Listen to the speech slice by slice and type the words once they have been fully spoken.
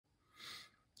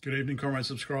Good evening, comrade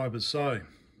subscribers. So,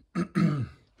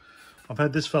 I've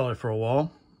had this fellow for a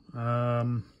while.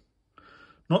 Not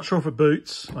sure if it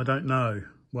boots. I don't know.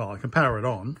 Well, I can power it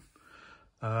on,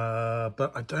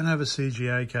 but I don't have a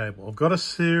CGA cable. I've got a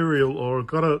serial, or I've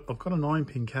got a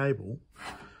 9-pin cable.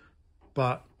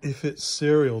 But if it's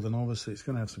serial, then obviously it's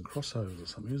going to have some crossovers or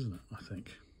something, isn't it? I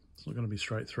think it's not going to be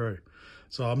straight through.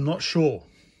 So I'm not sure.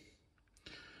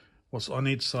 I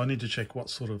need to check what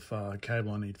sort of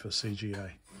cable I need for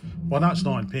CGA. Well, I know it's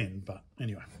 9-pin, but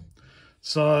anyway.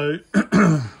 So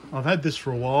I've had this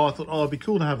for a while. I thought, oh, it'd be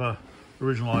cool to have a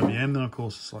original IBM. Then of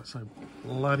course it's like so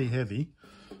bloody heavy.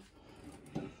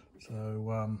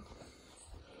 So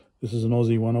this is an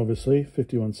Aussie one, obviously,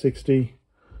 5160.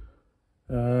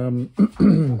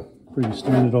 Pretty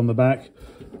standard on the back.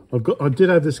 I did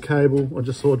have this cable. I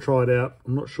just thought I'd try it out.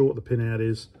 I'm not sure what the pin out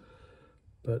is,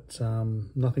 but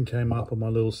nothing came up on my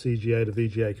little CGA to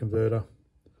VGA converter.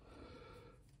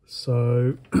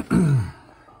 So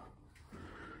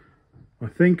I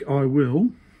think I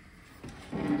will.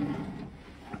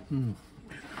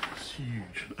 It's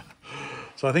huge.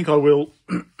 So I think I will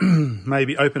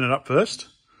maybe open it up first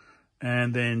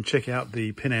and then check out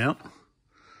the pin out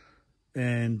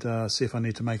and see if I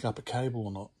need to make up a cable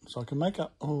or not. So I can make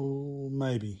up, oh,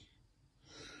 maybe.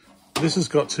 This has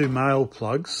got 2 male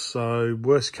plugs, so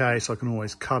worst case I can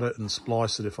always cut it and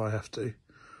splice it if I have to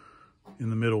in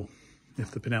the middle if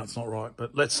the pin out's not right.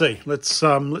 But let's see. Let's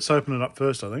open it up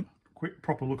first, I think. Quick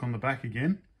proper look on the back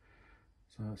again.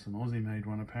 So it's an Aussie made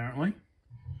one apparently.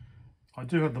 I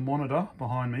do have the monitor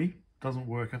behind me. Doesn't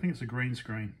work. I think it's a green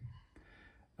screen.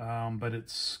 But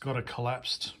it's got a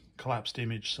collapsed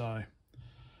image, so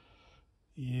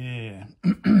yeah.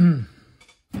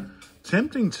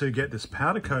 Tempting to get this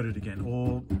powder coated again,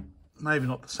 or maybe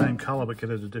not the same color but get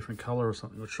it a different color or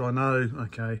something, which I know,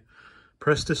 okay,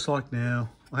 press dislike now.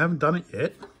 I haven't done it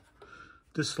yet.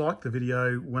 Dislike the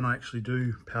video when I actually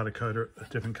do powder coat it a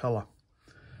different color,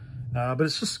 but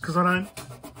it's just because I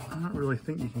don't really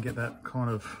think you can get that kind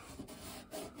of,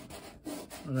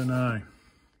 I don't know,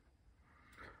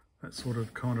 that sort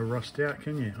of kind of rust out,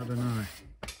 can you? I don't know.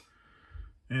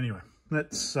 Anyway,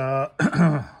 let's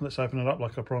open it up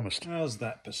like I promised. How's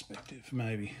that perspective?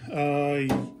 Maybe. I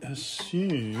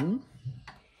assume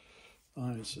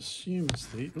it's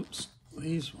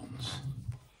these ones.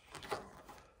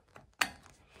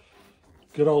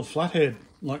 Good old flathead,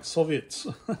 like Soviets.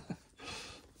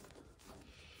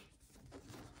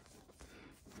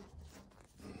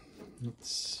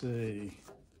 Let's see.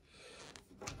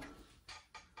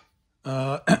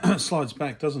 It slides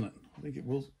back, doesn't it? I think it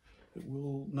will. It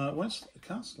will. No, it won't. It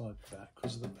can't slide back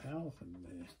because of the power thing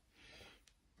there.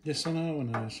 Yes, I know.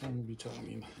 Someone will be telling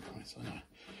me. Yes, I know.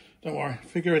 Don't worry.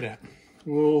 Figure it out.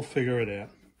 We'll figure it out.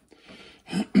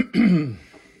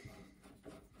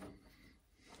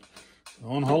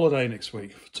 On holiday next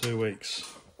week for 2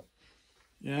 weeks.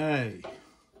 Yay.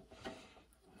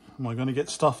 Am I going to get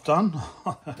stuff done?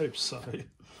 I hope so.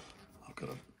 I've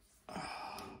got to...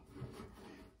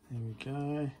 There we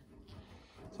go.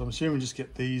 So I'm assuming we just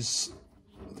get these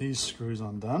screws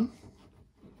undone.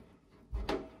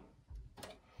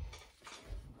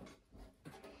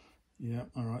 Yeah,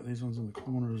 all right, these ones in the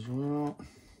corner as well.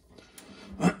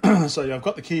 So yeah, I've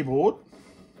got the keyboard.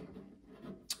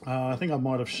 I think I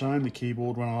might have shown the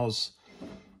keyboard when I was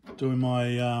doing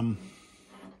my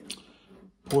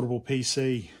portable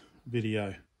PC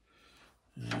video.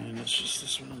 And it's just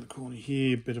this one in the corner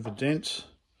here, a bit of a dent.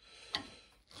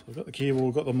 So I've got the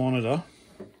keyboard, got the monitor.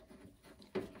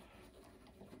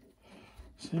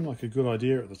 Seemed like a good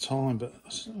idea at the time, but I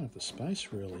just don't have the space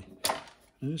really.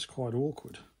 It is quite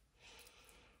awkward.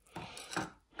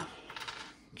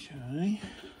 Okay.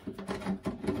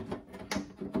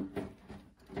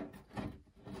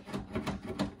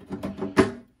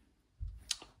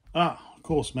 Ah, of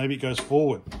course, maybe it goes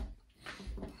forward.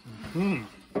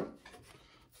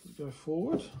 Go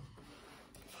forward.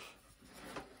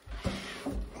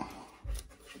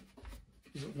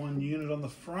 Is it one unit on the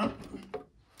front?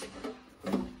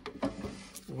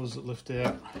 Or does it lift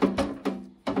out?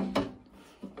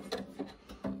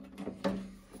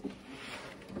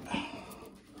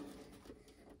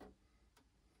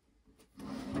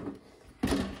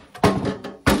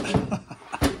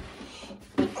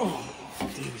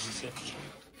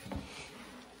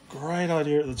 Great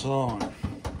idea at the time.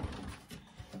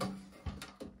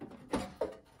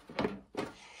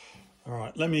 All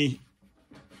right, let me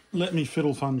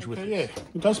fiddle funge with it. Yeah,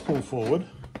 it does pull forward.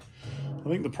 I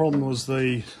think the problem was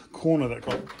the corner that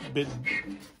got a bit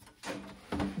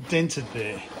dented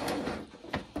there,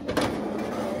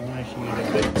 making it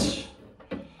a bit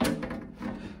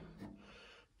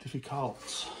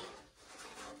difficult.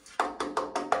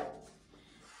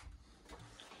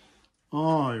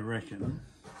 I reckon,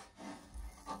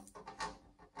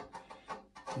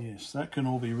 yes, that can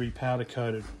all be repowder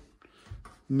coated.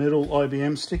 Metal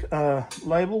IBM stick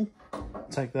label,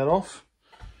 take that off,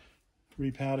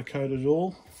 repowder coat it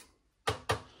all.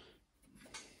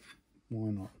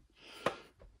 Why not?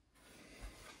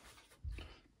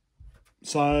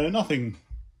 So nothing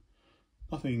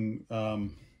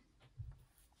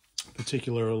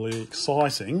particularly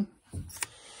exciting.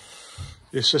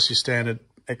 It's just your standard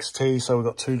XT. So we've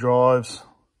got 2 drives.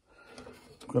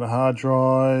 We've got a hard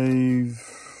drive.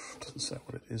 Doesn't say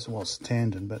what it is. Well, it's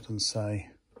Tandon, but it doesn't say.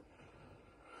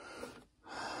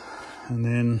 And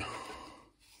then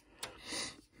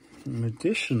an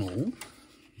additional.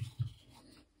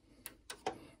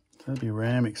 That'd be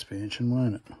RAM expansion,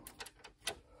 won't it?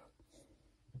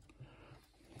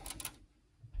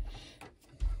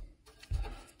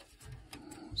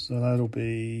 So that'll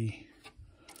be,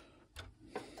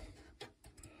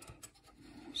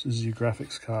 this is your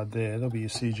graphics card there, that'll be your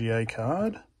CGA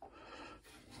card.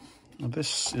 Now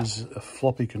this is a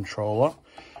floppy controller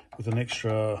with an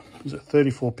extra, is it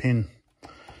 34 pin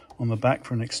on the back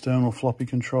for an external floppy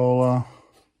controller.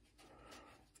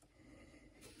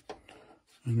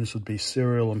 And this would be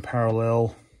serial and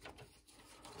parallel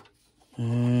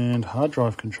and hard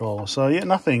drive controller. So yeah,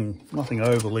 nothing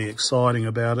overly exciting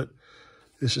about it.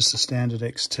 It's just a standard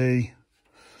XT.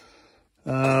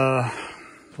 I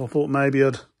thought maybe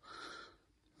I'd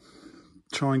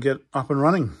try and get up and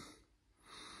running.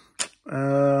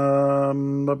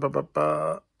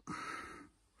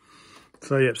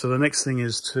 So yeah, so the next thing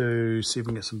is to see if we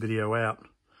can get some video out.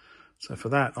 So for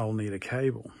that, I'll need a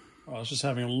cable. I was just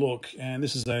having a look, and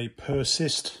this is a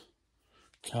Persyst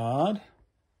card.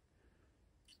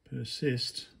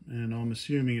 Persyst, and I'm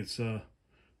assuming it's a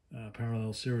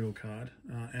parallel serial card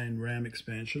and RAM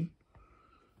expansion.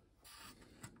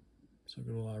 So I've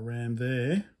got all our RAM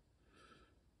there,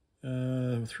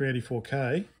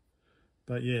 384K.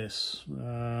 But yes,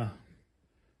 I'm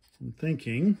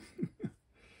thinking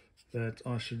that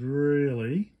I should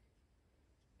really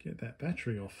get that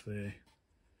battery off there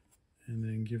and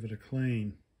then give it a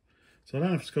clean. So I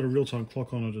don't know if it's got a real-time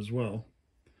clock on it as well.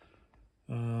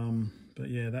 But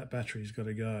yeah, that battery's got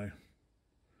to go.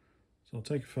 So I'll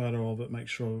take a photo of it, make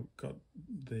sure I've got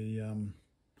the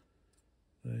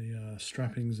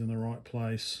strappings in the right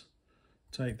place,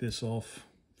 take this off,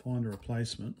 find a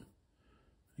replacement,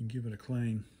 and give it a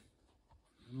clean.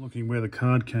 Looking where the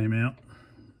card came out,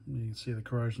 you can see the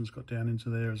corrosion's got down into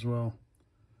there as well.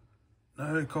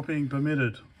 No copying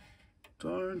permitted.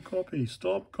 Don't copy,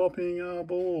 stop copying our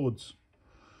boards.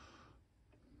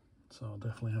 So I'll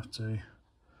definitely have to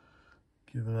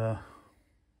give it a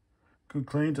good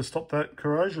clean to stop that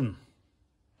corrosion.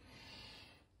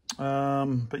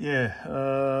 But yeah,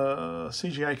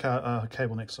 CGA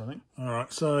cable next, I think. All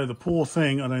right, so the poor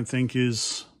thing I don't think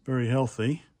is very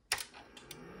healthy.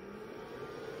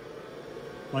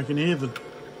 I can hear the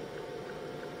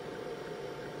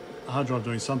hard drive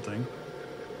doing something.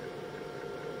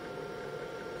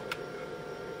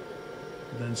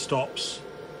 Then stops.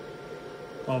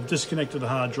 I've disconnected the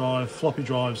hard drive. Floppy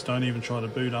drives don't even try to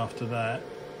boot after that.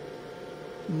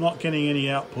 I'm not getting any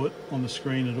output on the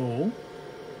screen at all,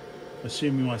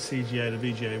 assuming my CGA to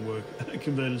VGA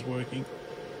converter's working.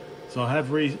 So I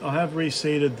have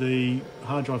reseated the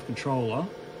hard drive controller.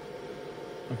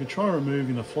 I could try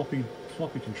removing the floppy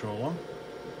controller.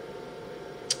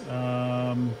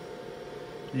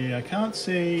 Yeah, I can't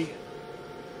see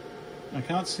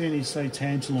any, say,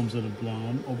 tantalums that have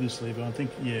blown, obviously, but I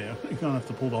think, yeah, I'm gonna have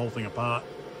to pull the whole thing apart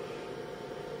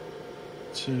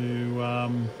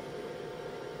to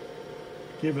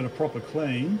give it a proper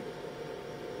clean,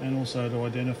 and also to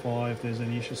identify if there's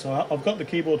any issue. So I've got the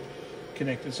keyboard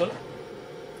connected. So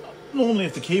normally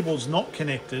if the keyboard's not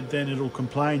connected, then it'll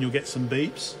complain, you'll get some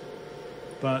beeps.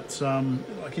 But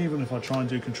like even if I try and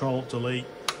do Control-Alt-Delete,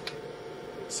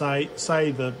 say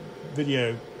the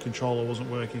video controller wasn't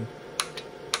working,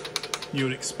 you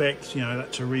would expect, you know,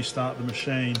 that to restart the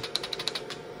machine.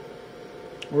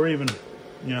 Or even,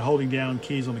 you know, holding down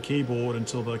keys on the keyboard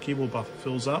until the keyboard buffer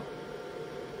fills up.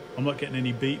 I'm not getting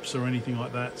any beeps or anything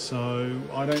like that, so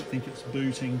I don't think it's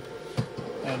booting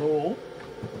at all.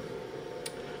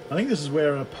 I think this is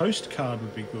where a postcard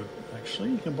would be good,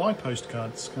 actually. You can buy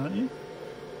postcards, can't you?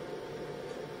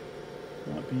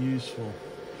 Might be useful.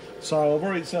 So I've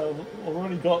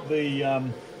already got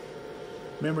the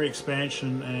memory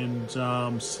expansion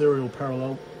and serial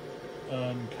parallel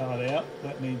card out.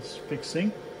 That needs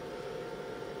fixing.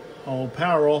 I'll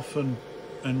power off and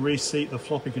reseat the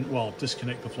floppy,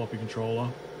 disconnect the floppy controller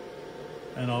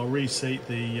and I'll reseat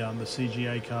the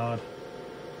CGA card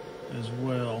as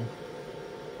well,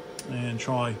 and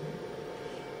try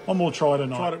one more try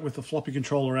tonight. Tried it with the floppy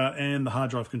controller out and the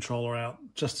hard drive controller out,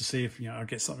 just to see if I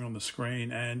get something on the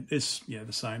screen, and it's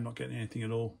the same, not getting anything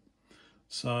at all.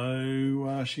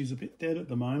 So she's a bit dead at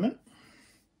the moment.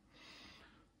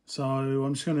 So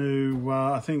I'm just going to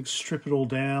I think strip it all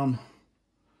down,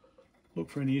 look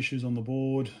for any issues on the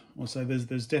board. I'll say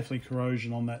there's definitely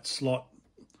corrosion on that slot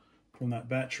from that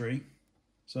battery,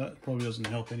 so that probably doesn't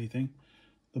help anything.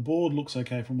 The board looks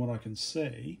okay from what I can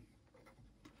see.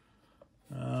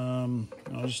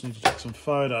 I just need to take some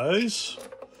photos,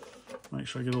 make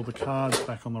sure I get all the cards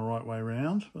back on the right way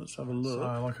around. Let's have a look.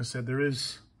 So, like I said, there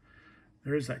is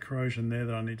that corrosion there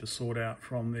that I need to sort out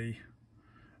from the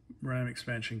RAM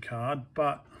expansion card,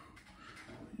 but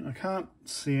I can't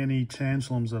see any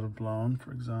tantalums that have blown,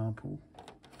 for example.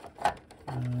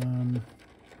 Of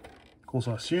course,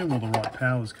 I assume all the right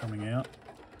power is coming out.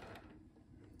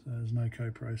 So there's no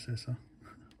coprocessor.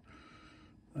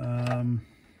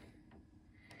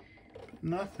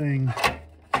 Nothing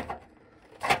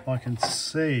I can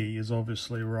see is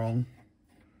obviously wrong.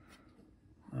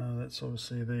 That's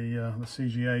obviously the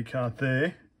CGA card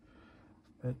there.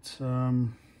 But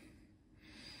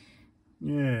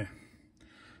yeah,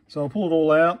 so I'll pull it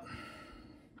all out,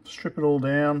 strip it all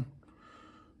down,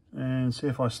 and see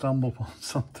if I stumble upon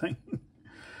something.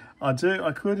 I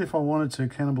could, if I wanted to,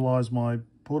 cannibalize my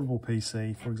portable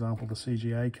PC, for example, the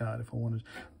CGA card, if I wanted.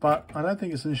 But I don't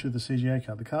think it's an issue with the CGA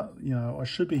card. The card, I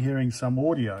should be hearing some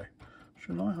audio,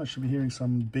 shouldn't I? I should be hearing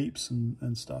some beeps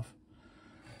and stuff.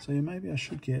 So yeah, maybe I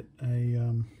should get a, I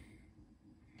don't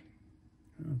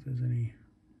know if there's any,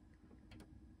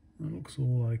 that looks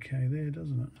all okay there,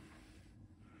 doesn't it?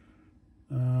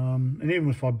 And even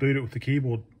if I boot it with the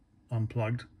keyboard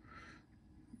unplugged,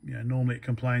 normally it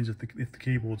complains if the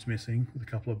keyboard's missing with a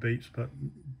couple of beeps, but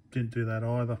didn't do that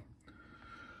either.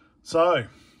 So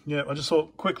yeah, I just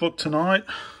thought quick look tonight.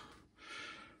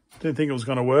 Didn't think it was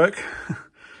going to work.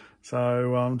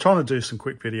 So I'm trying to do some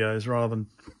quick videos rather than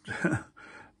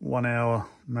 1 hour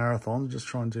marathon. Just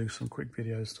try and do some quick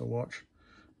videos to watch.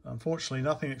 Unfortunately,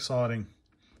 nothing exciting.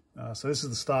 So this is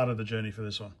the start of the journey for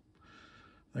this one.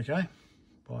 Okay,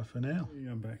 bye for now.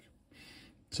 I'm back.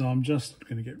 So I'm just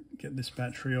going to get this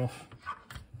battery off,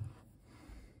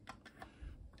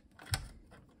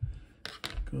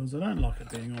 because I don't like it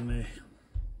being on there.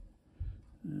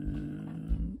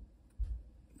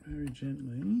 Very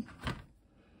gently.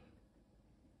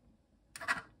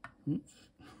 Oops.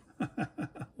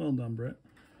 Well done, Brett.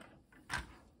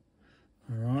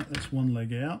 All right, that's one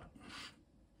leg out.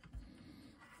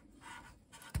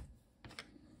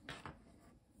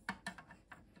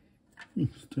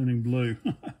 It's turning blue.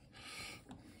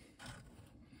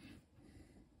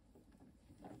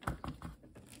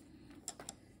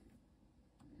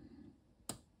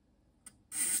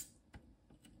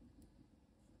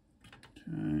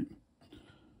 Okay,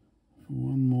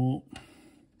 one more.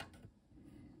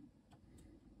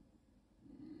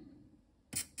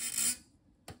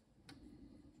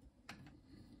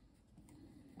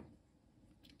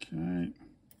 Okay,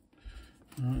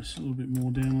 all right, it's a little bit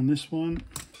more down on this one.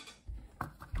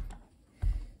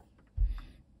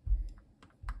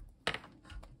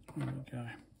 There we go.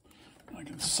 I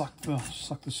can suck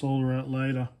the solder out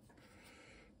later.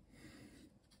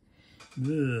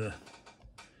 Ugh.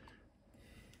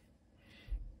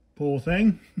 Poor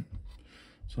thing.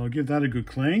 So I'll give that a good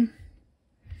clean.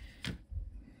 So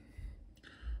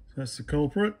that's the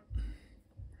culprit.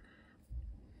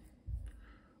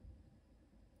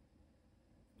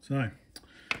 So,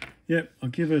 yep, I'll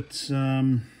give it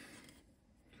a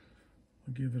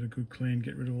good clean,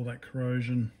 get rid of all that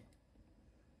corrosion.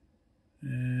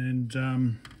 And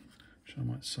I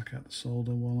might suck out the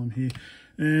solder while I'm here.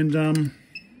 And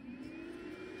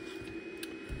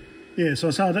yeah, so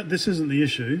this isn't the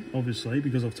issue, obviously,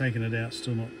 because I've taken it out,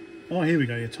 still not. Oh, here we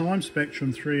go. Yeah, time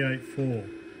spectrum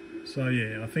 384. So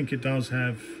yeah, I think it does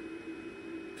have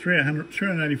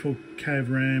 384K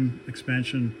of RAM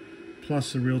expansion,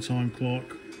 plus the real-time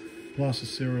clock, plus a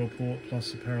serial port,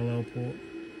 plus a parallel port.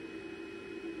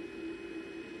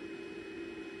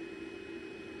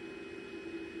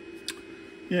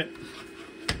 Yeah.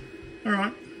 All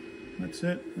right, that's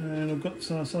it. And I've got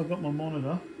I've got my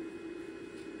monitor,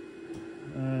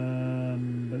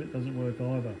 but it doesn't work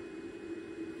either.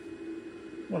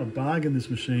 What a bargain this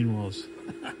machine was.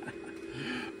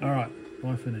 All right,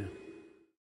 bye for now.